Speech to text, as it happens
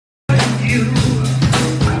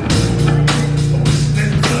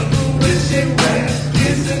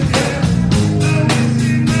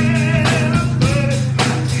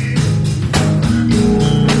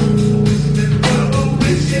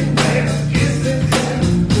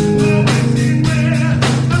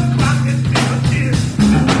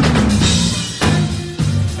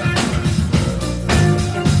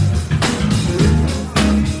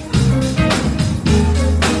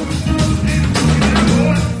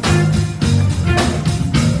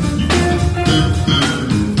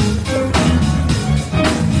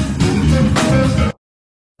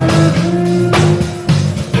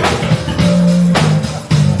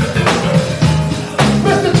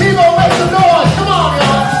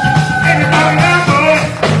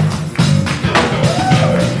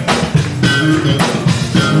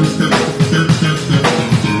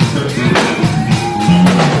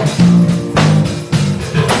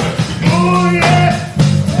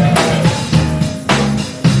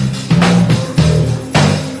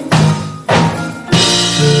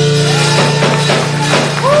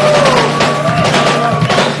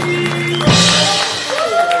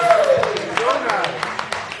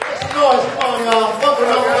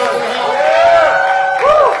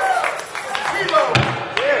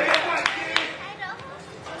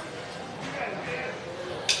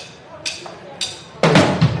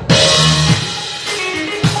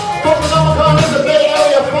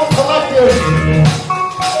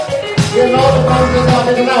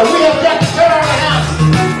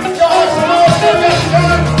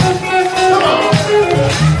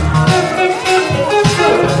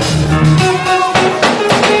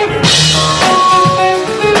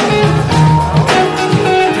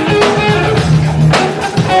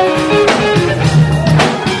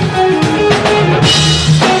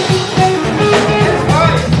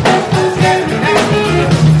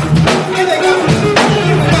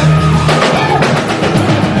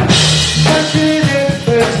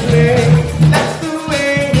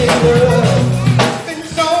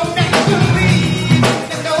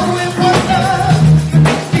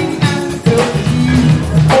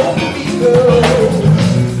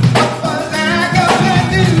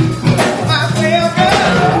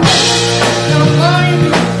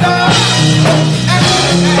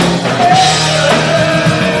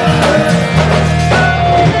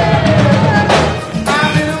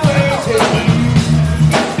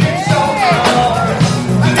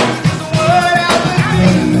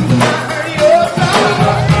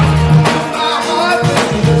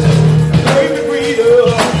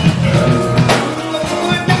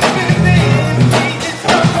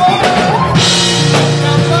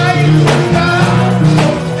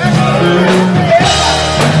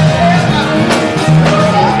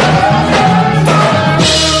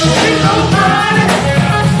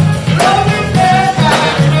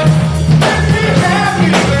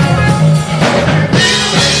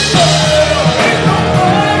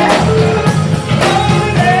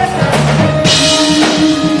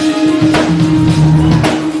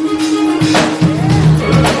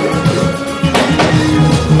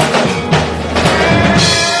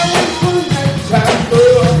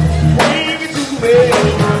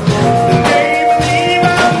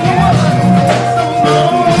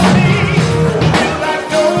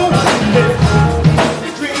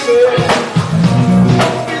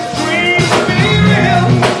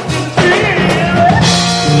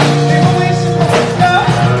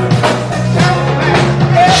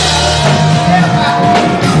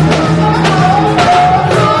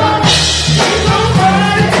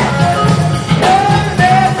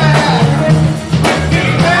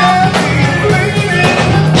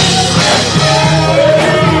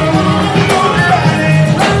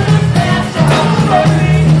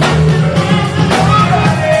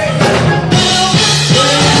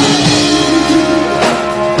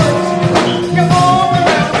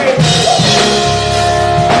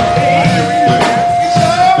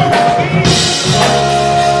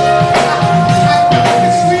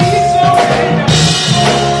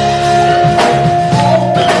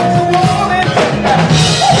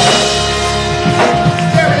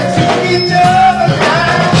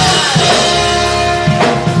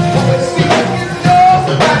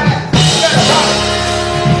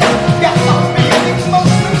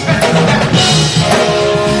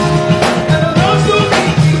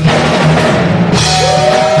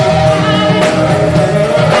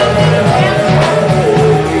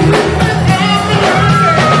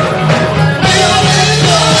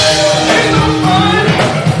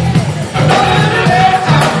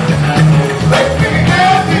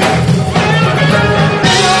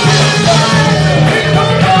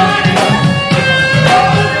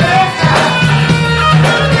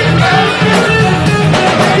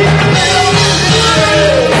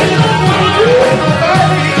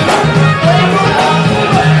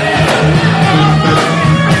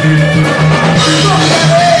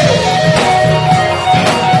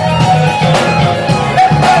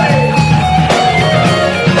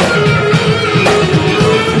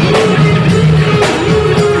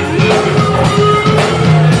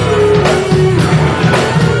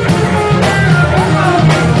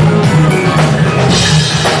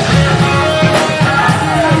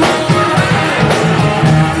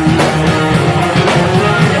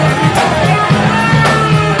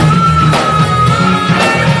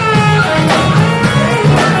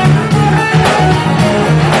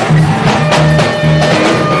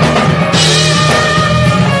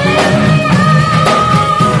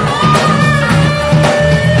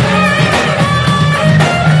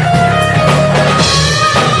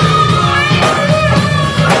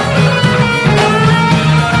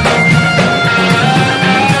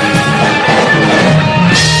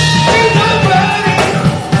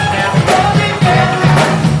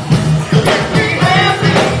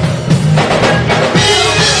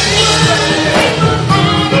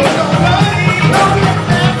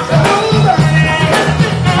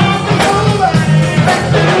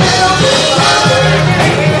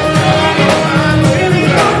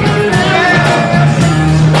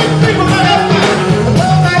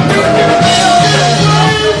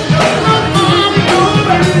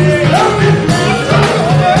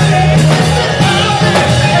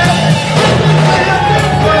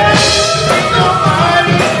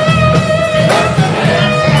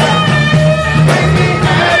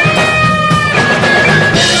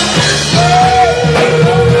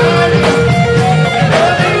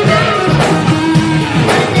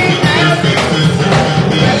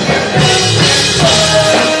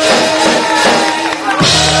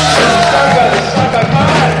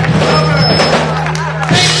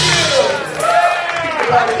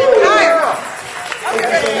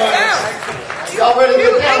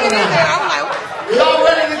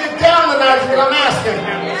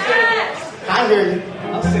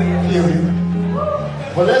beauty.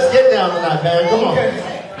 Well, let's get down tonight, man. Come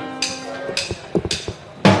on.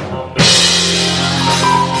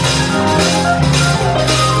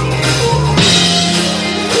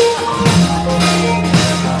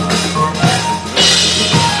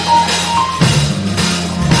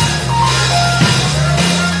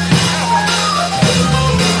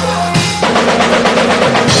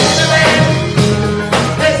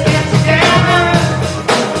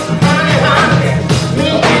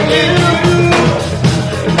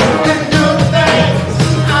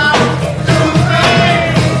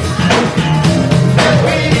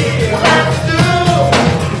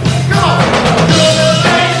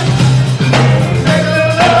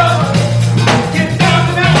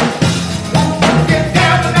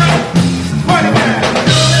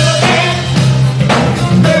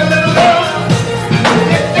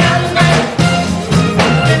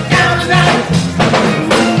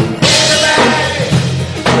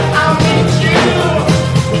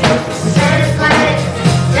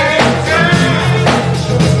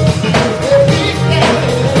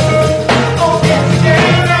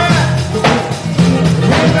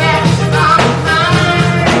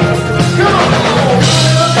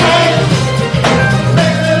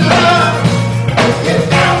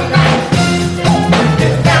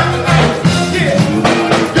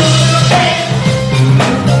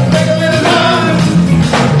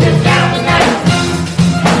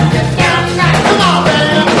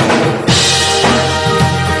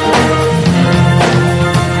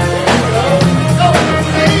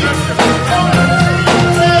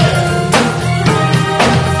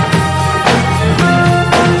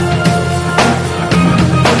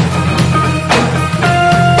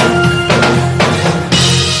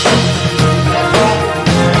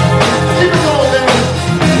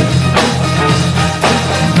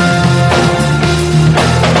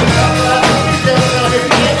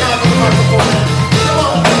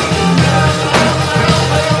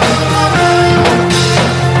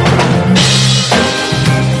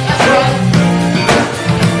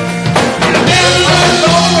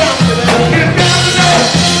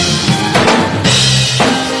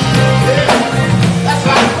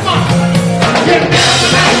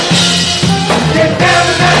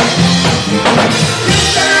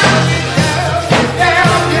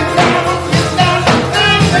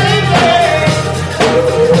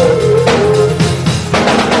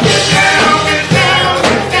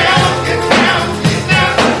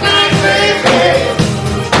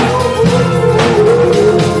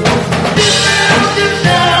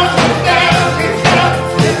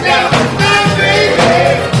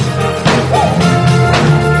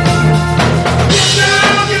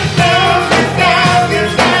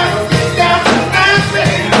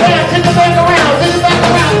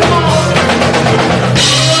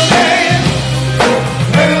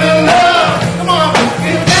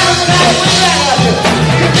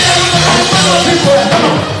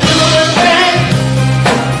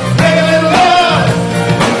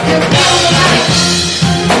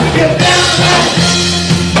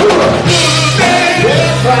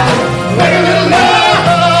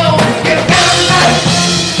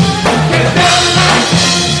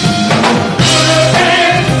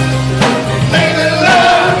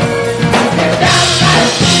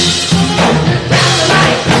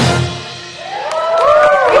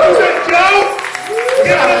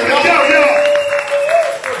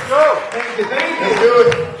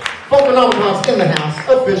 Funkranomicon in the house,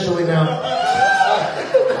 officially now.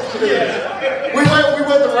 We went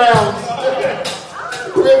the rounds.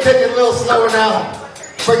 We're going to take it a little slower now.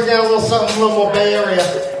 Bring down a little something, a little more Bay Area.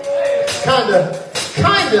 Kinda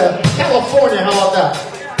California, how about that?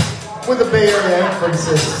 With the Bay Area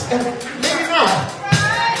emphasis. Maybe not.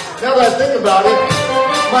 Now that I think about it,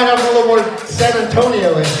 might have a little more San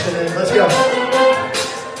Antonio-ish in it. Let's go.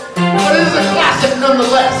 But it is a classic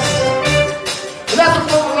nonetheless. And that's what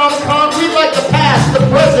Funkranomicon. We like the past, the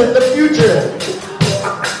present, the future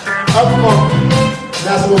of funk. And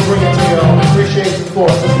that's what we'll bring it to you all. Appreciation for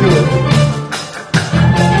us. Let's do it.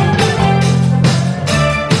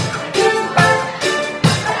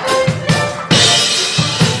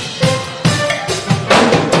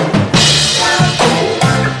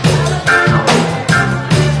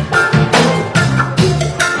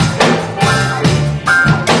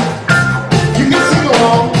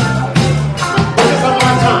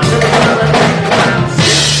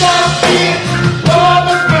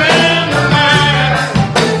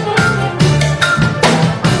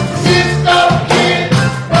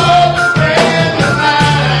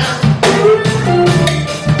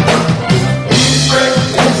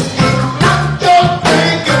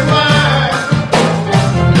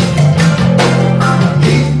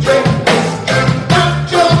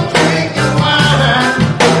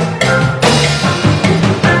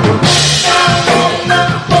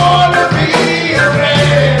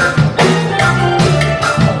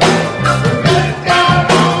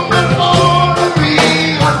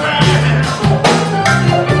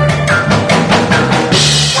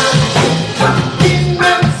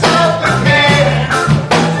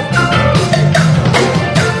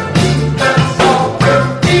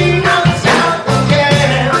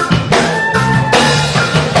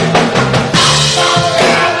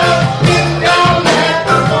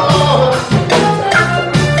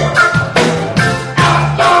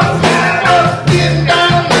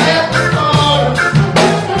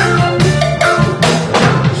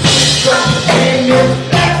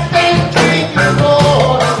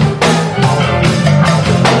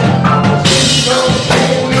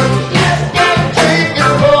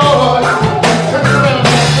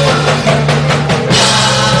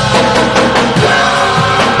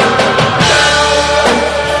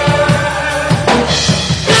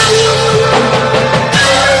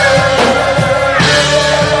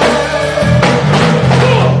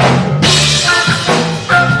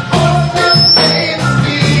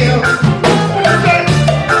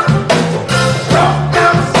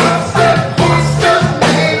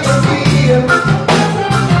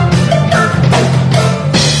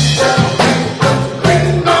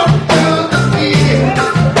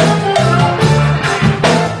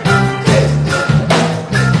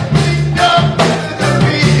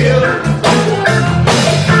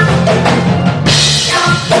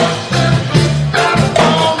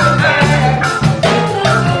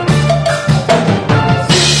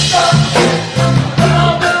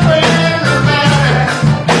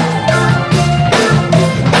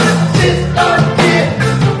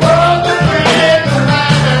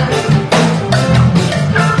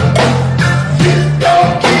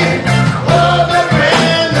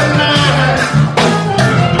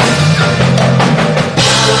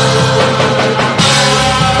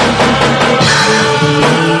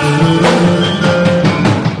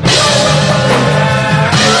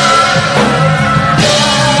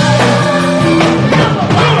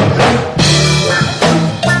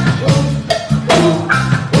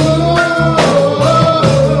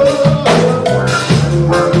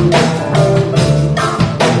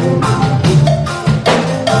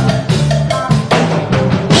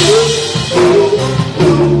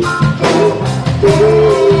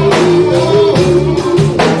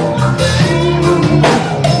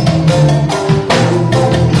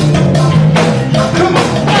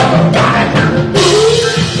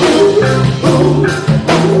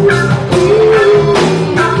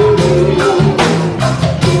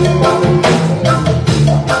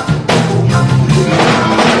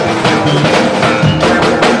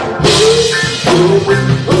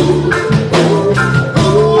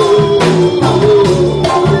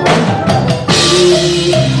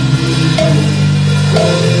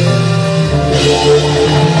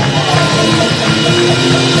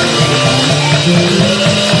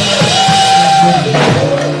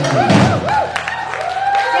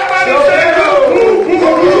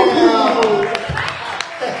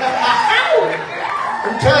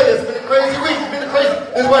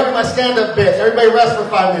 I do my stand-up bit. Everybody rest for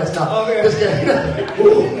 5 minutes now. Okay. Just kidding.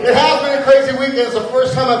 It has been a crazy weekend. It's the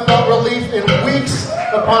first time I've felt relief in weeks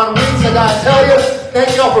upon weeks. I gotta tell you,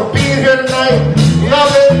 thank y'all for being here tonight. Love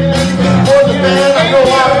it. Thank you for supporting the band. I know a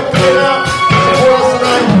lot of people came out to support us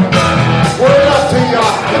tonight. Word up to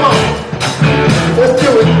y'all. Come on. Let's do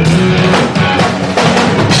it.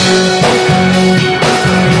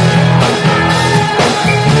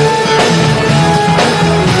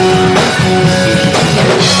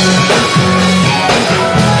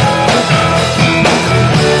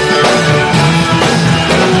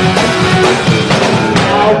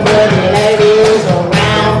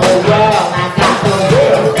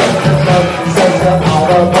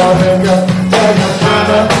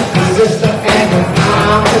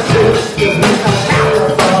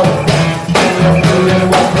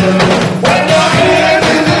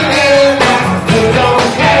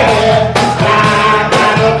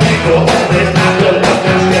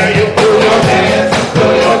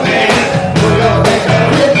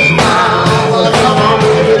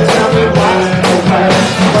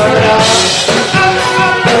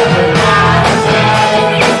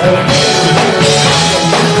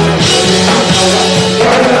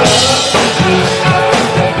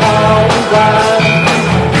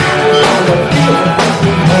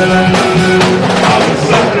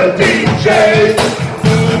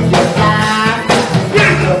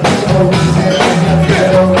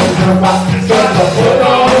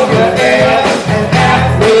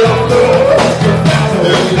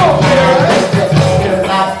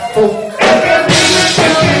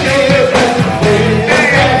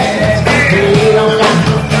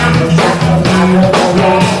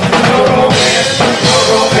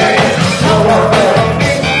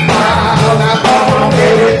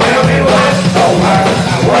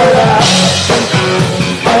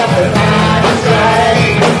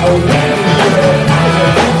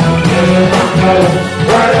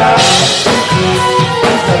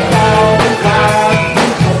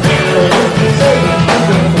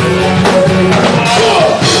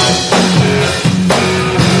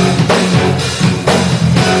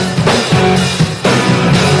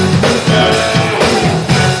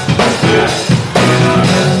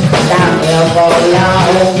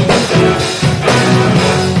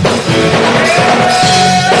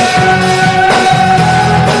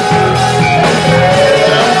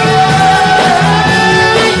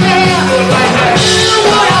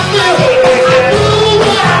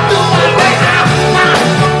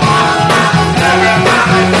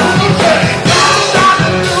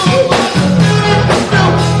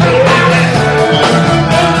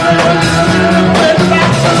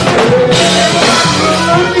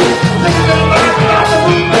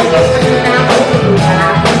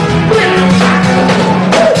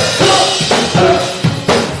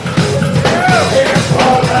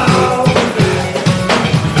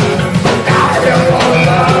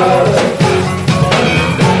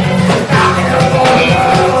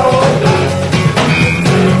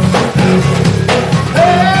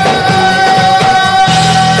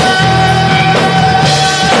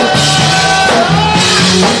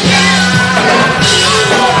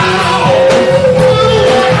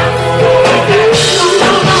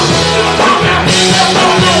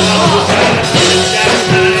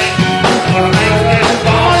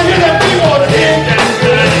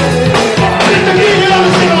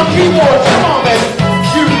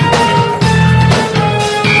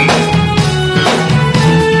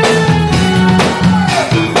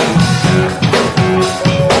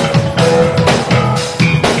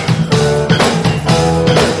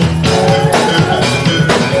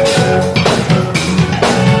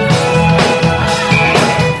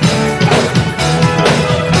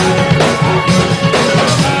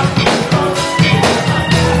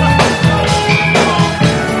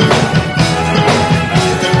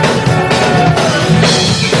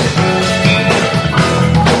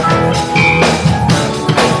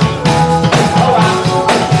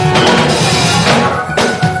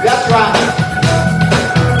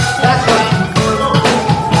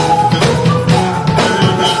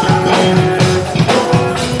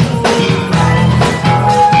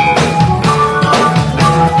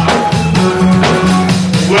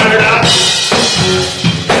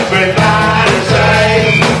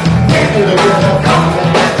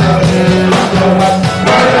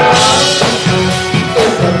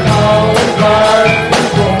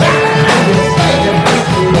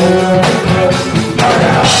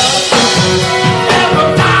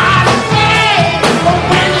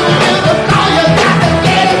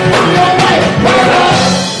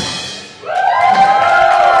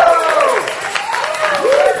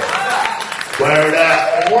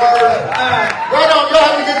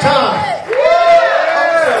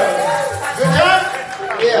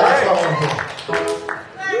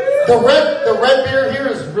 The red beer here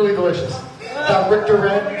is really delicious. Richter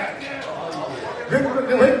Red.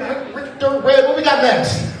 Richter Red. What we got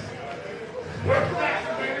next?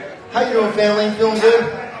 How you doing, family? Feeling good?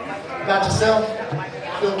 About yourself?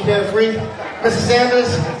 Feeling carefree? Mrs.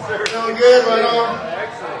 Sanders? Feeling good? Right on?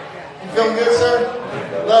 You feeling good,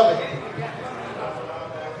 sir? Love it.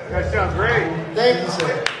 That sounds great. Thank you,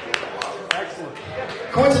 sir. Excellent.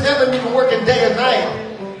 Coincidentally, we've been working day and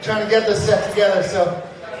night trying to get this set together, so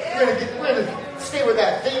we're gonna stay with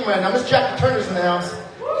that theme right now. Miss Jackie Turner's in the house.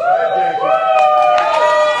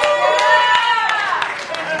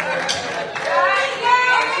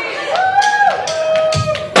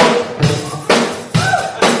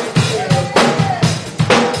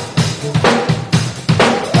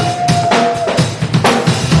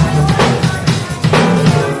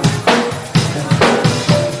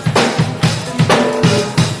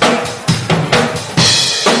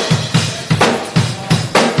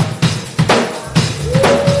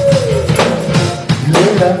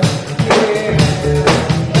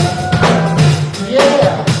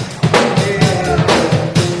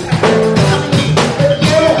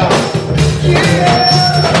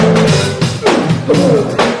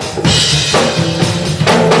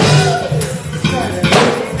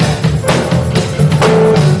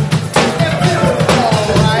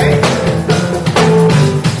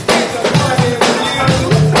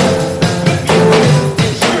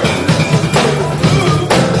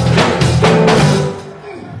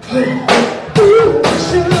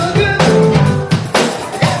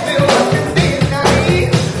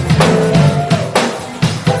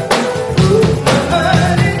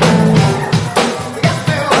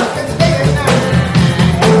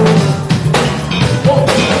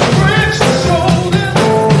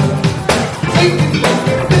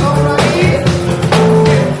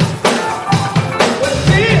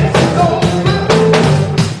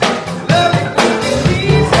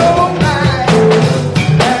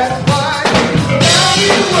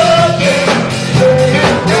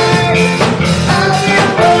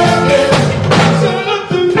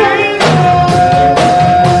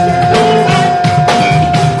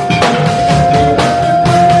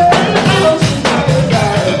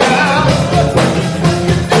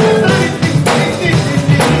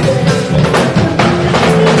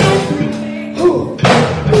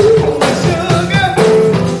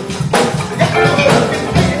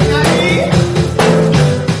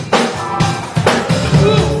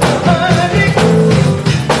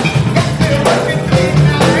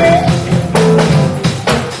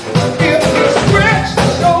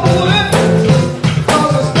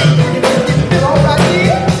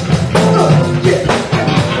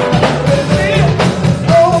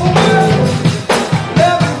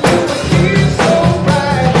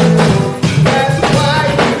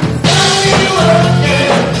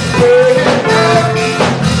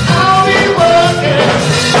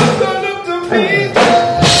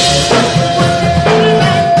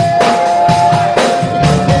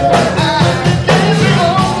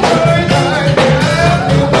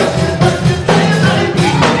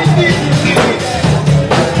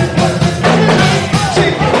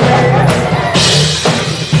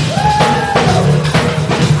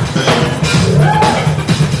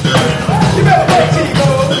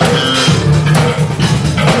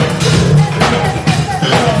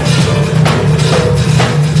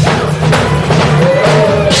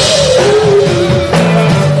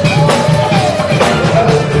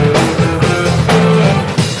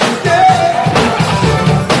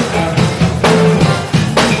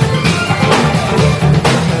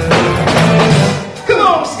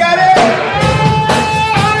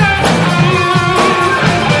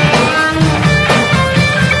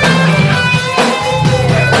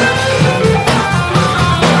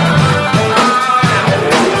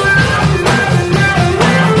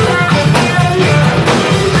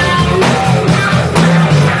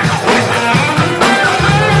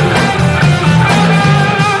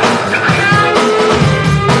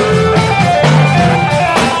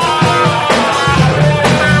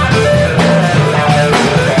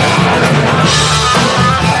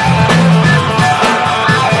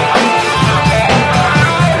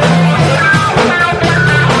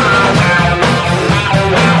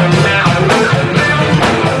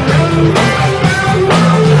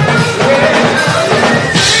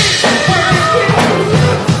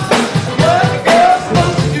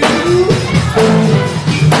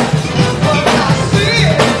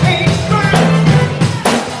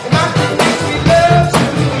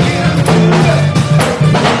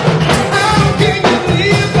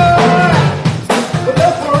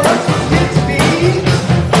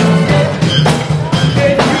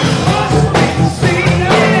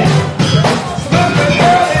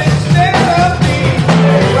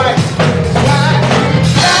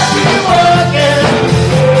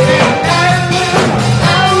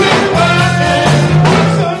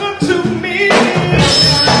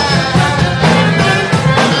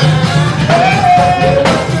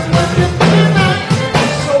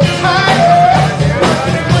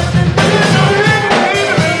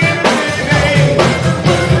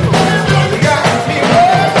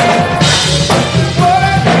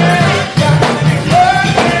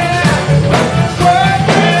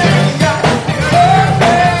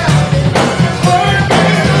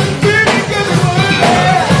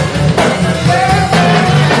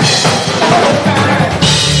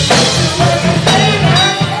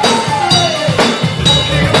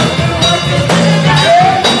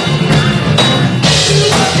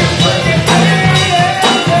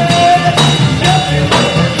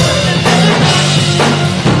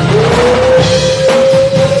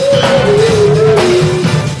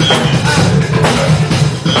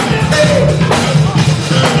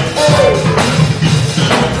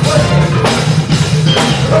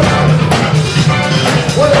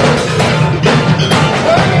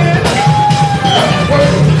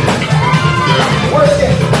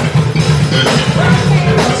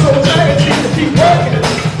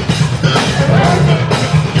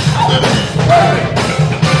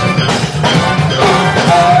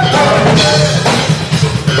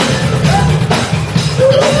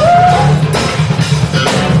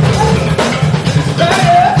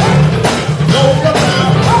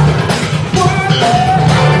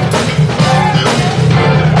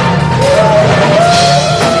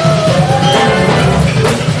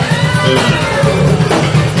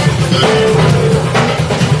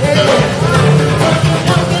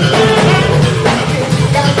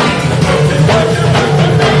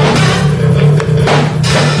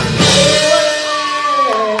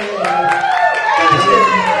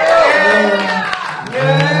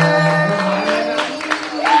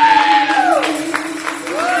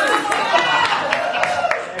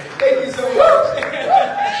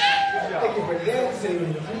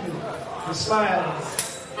 The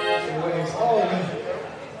smiles. The waves. All of them.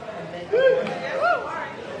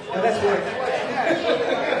 Now that's work.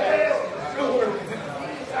 Good work.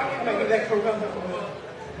 I might give that corona.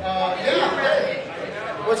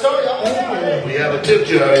 Yeah. What's up, y'all? We have a tip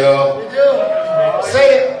jar, y'all. We do. Say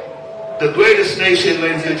it. The greatest nation,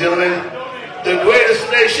 ladies and gentlemen. The greatest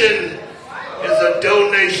nation is a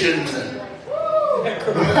donation.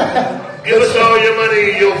 Give us all your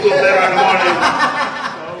money, you'll feel better in the morning.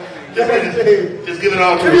 Just give it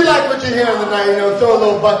all to If you us. like what you're hearing tonight, you know, throw a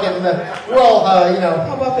little bucket in the, we're all, you know,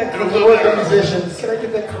 How about that we're corona? working musicians. Can I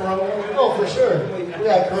get that corona? Oh, for sure. We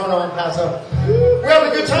got Corona on Paso. We're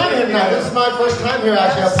having a good time here tonight. This is my first time here,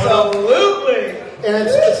 actually. Absolutely. And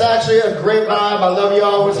it's actually a great vibe. I love you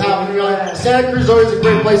all. What's happening? You know, Santa Cruz is always a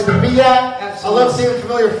great place to be at. I love seeing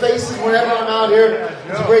familiar faces whenever I'm out here.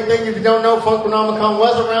 It's a great thing. If you don't know, Funkranomicon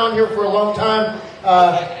was around here for a long time,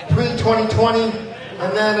 pre-2020.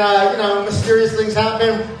 And then, you know, mysterious things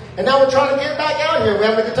happen. And now we're trying to get back out here. We're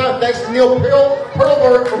having a good time. Thanks to Neil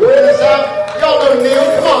Perlberg for bringing this out. Y'all know Neil.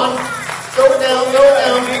 Come on. Throw it down. Throw it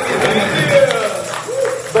down.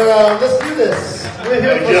 But let's do this. We're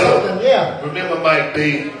here for something. Yeah. Remember Mike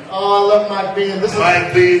B. Oh, I love Mike B. And this is...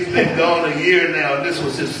 Mike B's been gone a year now, and this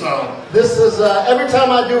was his song. This is, every time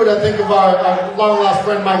I do it, I think of our long-lost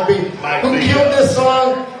friend Mike B. Who killed this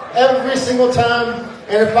song every single time.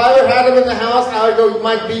 And if I ever had him in the house, I would go,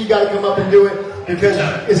 Mike B, you got to come up and do it. Because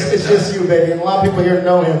it's just you, baby. And a lot of people here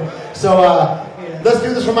know him. So let's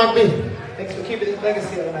do this for Mike B. Thanks for keeping his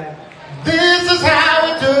legacy alive. This is how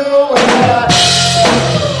we do it.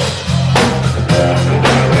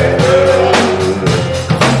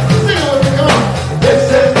 Sing it with me, come on.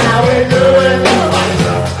 This is how we do it. Everybody,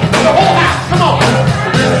 the whole house, come on.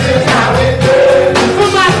 This is how we do it. For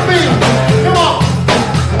Mike B, come on.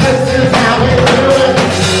 This is how we do it.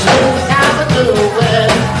 This is how we do it.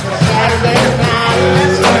 Saturday night,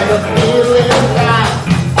 the feeling right.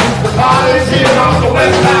 The party's here on the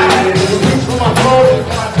west side. The beach from my phone,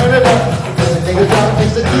 turn it up. Niggas got a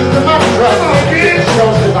piece of keys in my truck. It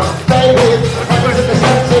shows that I'm faded. Friends in the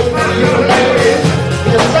sunset, you ladies.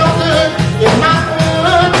 It's so good, it's not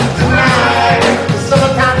good tonight. The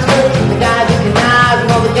summertime's good, the guys in your eyes, and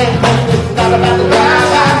all the gang bangers forgot about the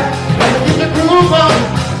drive-by. Better get the groove on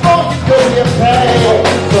before you go get paid.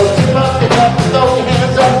 So tip up your cup and throw your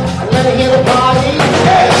hands up and let me hear the party.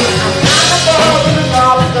 Hey, I'm not in the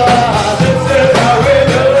dark. This is how we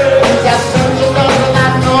do it. It's that central love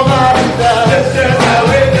like nobody does. This is how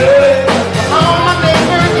we do it. All my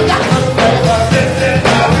neighbors, you got some flavor. This is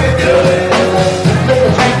how we do it. Look the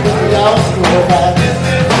track with the old school back. This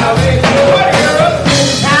is how we do it. This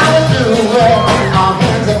is how we do it. All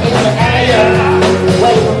hands are in the air.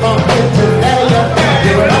 Waving from here to there.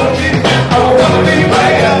 You're an OG, I wanna be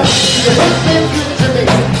player. Your hood's been good to me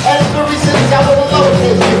ever since I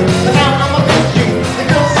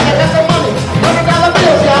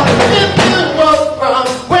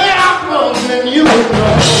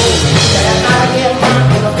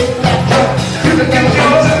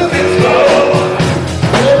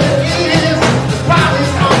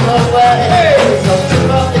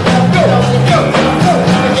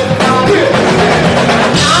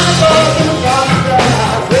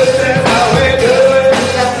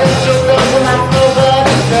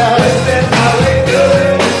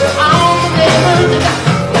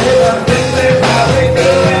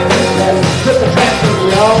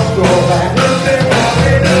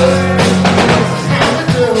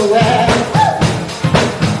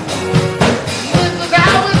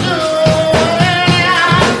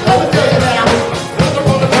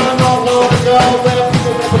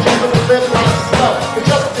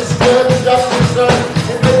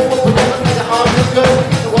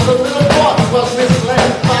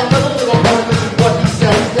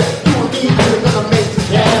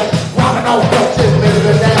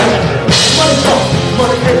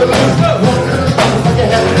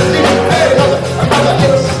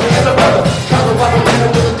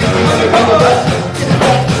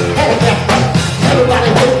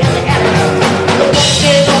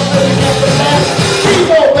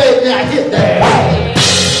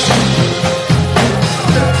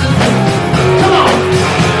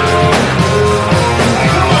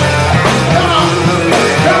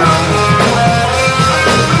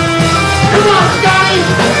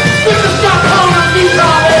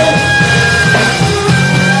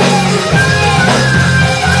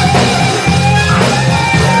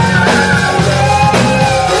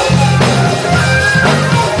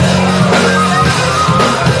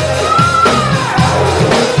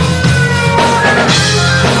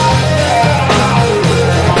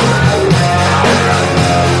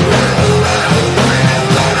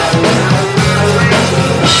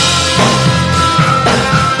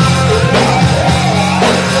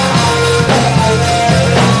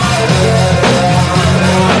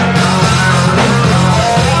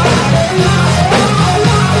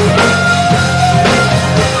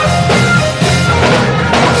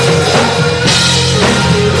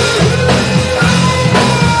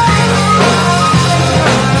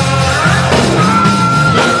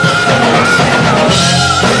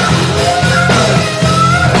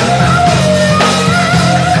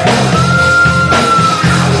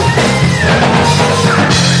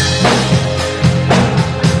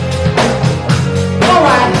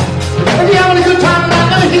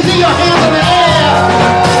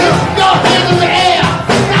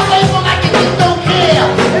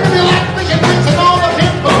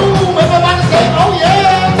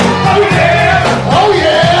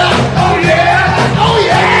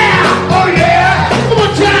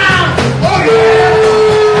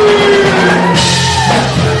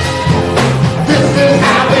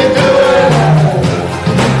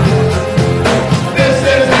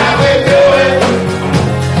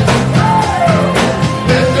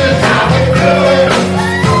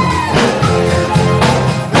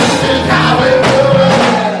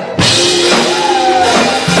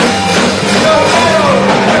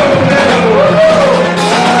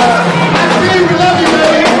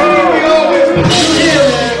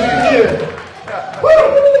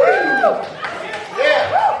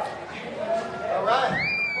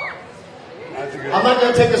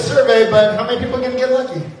today, but how many people are going to get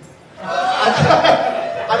lucky?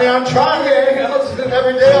 I'm trying every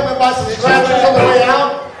day. I'm going to buy some scratchers on the way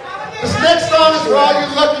out. This next song is for all you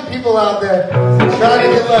lucky people out there trying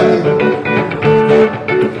to get lucky.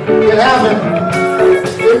 It could happen.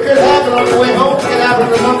 It could happen on the way home. It could happen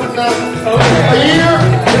in a month from now. A year.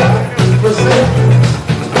 We'll see.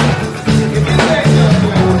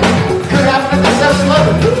 Could happen at the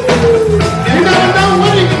 7-Eleven. You never know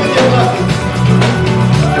when you're going to get lucky.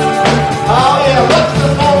 Oh yeah, let's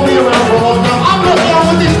just follow me around for a long time. I'm lucky on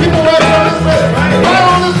with these people right on this way. Right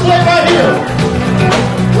on this way right here.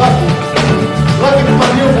 Lucky. Lucky for my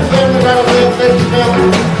beautiful family right over there. Thank you,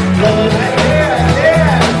 family. Love you.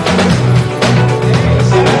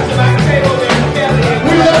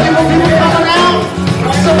 We lucky for people coming out.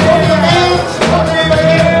 Support your hands. Support everybody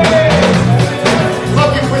here.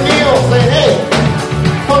 Lucky for Neil saying, hey,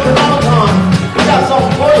 Funkranomicon, we got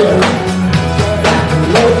something for you.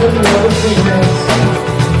 Loads of other females.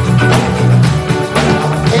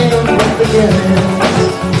 And with the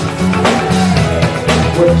beginnings.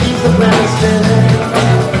 What keeps the planet spinning?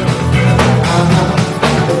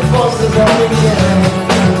 The forces of the beginning.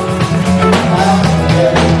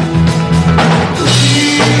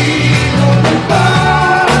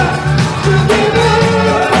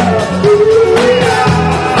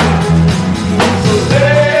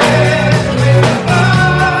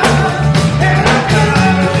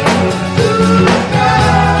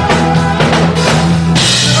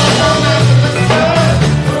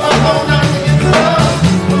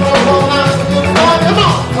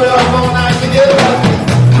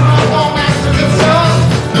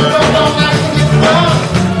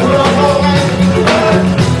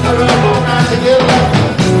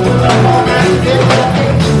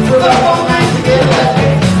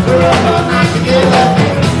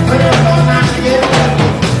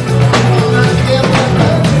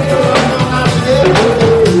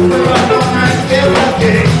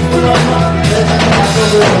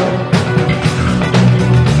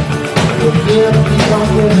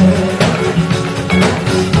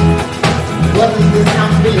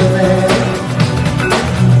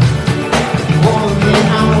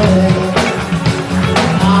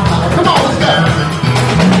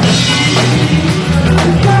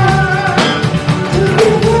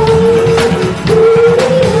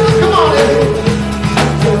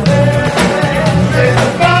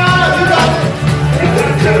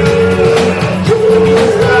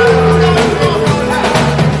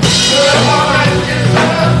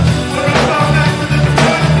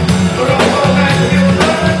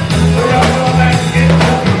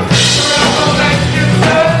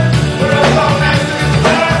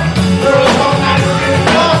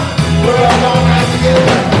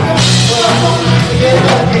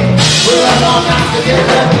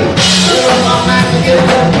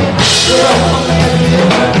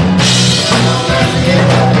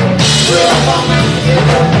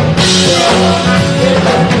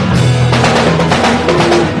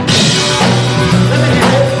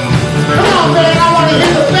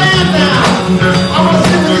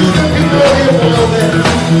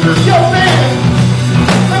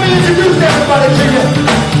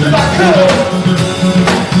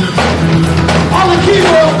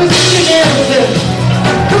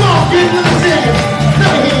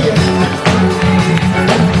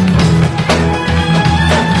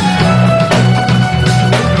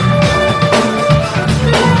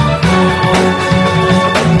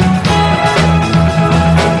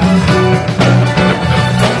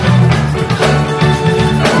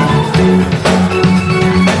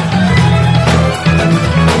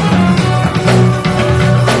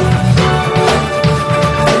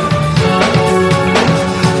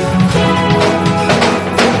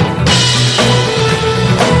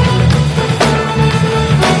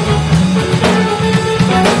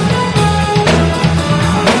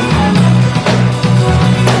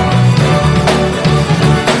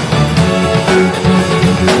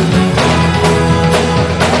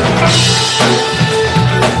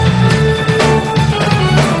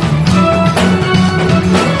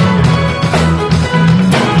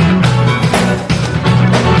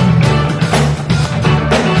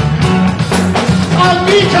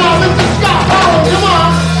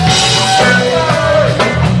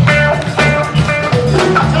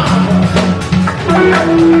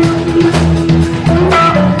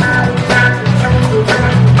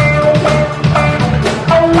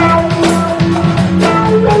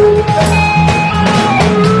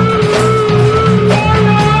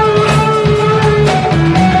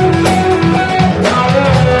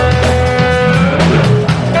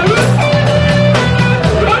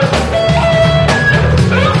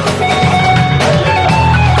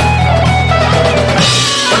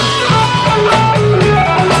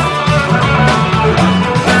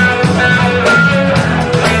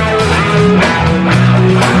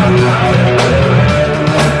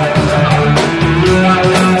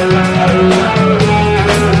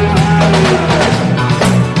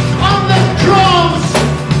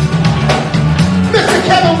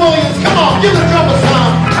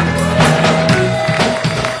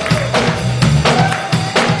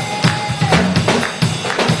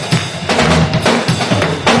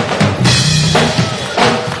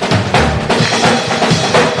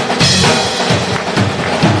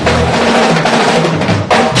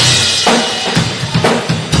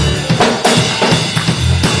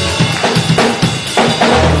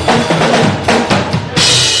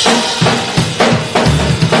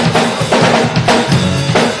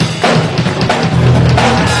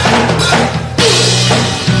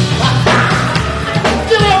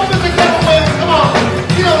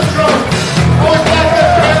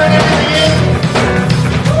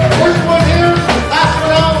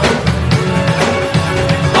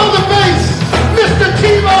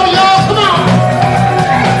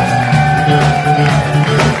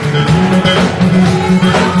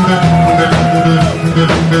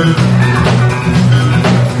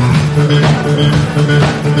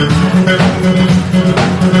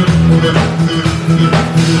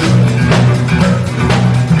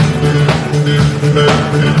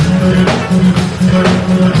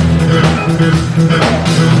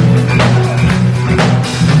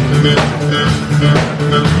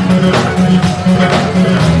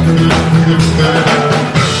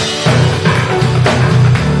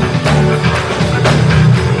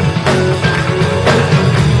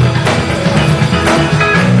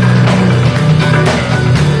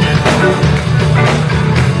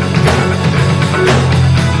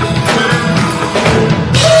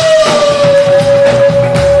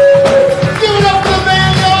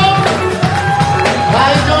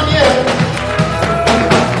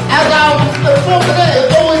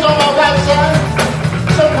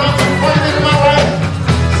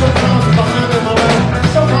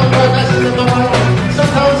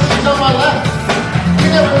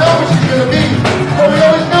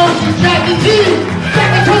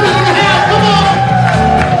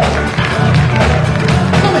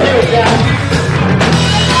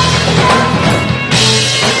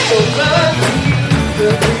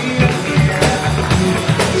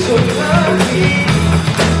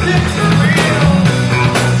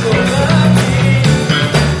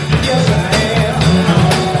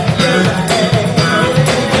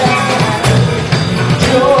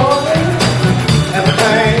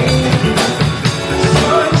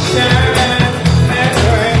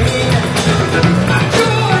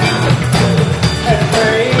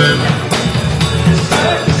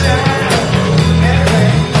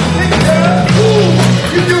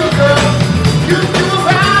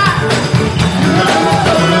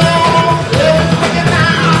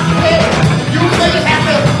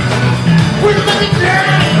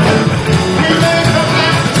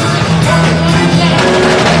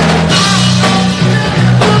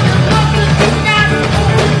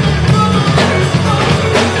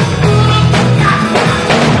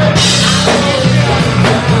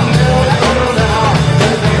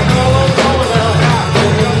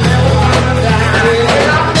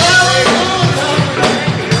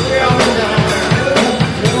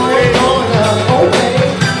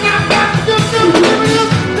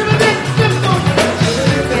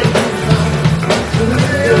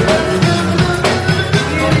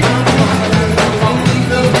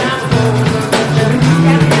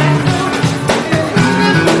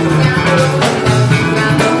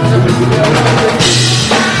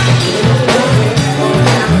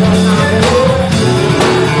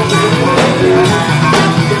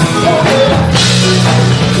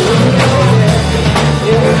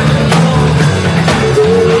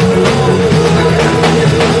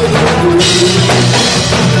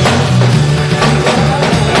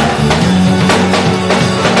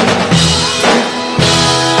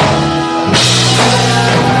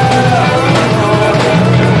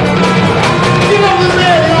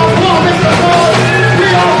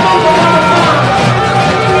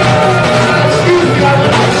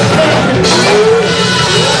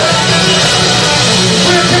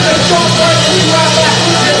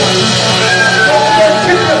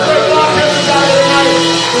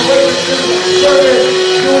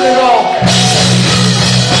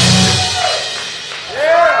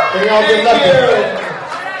 y'all get lucky.